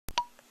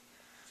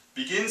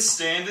Begin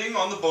standing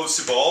on the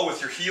Bosu ball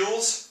with your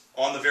heels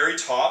on the very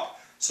top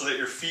so that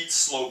your feet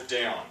slope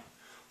down.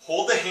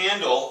 Hold the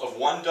handle of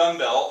one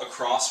dumbbell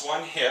across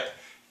one hip,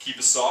 keep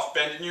a soft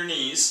bend in your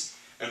knees,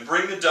 and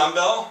bring the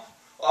dumbbell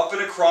up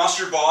and across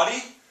your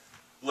body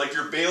like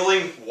you're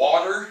bailing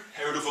water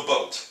out of a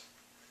boat.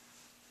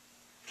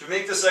 To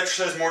make this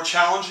exercise more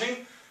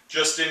challenging,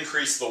 just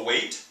increase the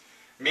weight.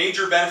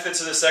 Major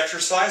benefits of this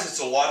exercise: it's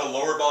a lot of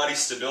lower body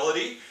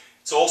stability.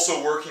 It's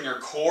also working your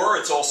core,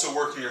 it's also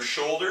working your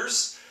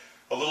shoulders,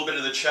 a little bit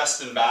of the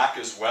chest and back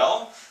as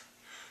well.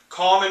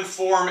 Common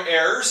form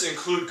errors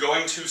include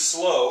going too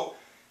slow.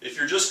 If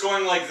you're just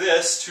going like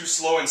this, too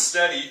slow and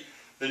steady,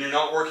 then you're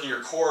not working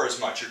your core as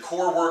much. Your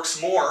core works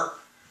more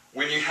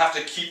when you have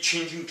to keep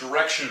changing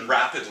direction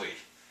rapidly.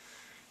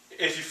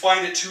 If you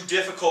find it too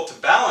difficult to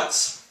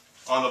balance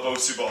on the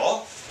Bosu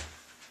ball,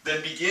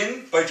 then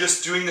begin by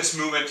just doing this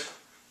movement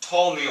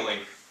tall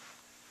kneeling.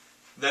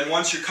 Then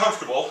once you're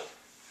comfortable,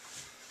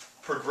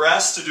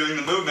 progress to doing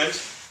the movement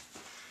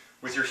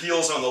with your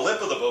heels on the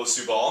lip of the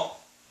Bosu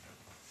ball.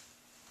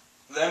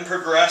 Then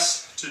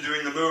progress to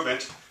doing the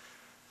movement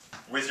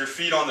with your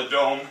feet on the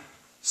dome,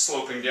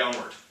 sloping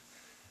downward.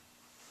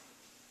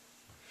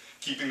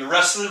 Keeping the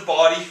rest of the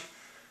body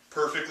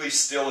perfectly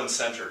still and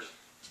centered.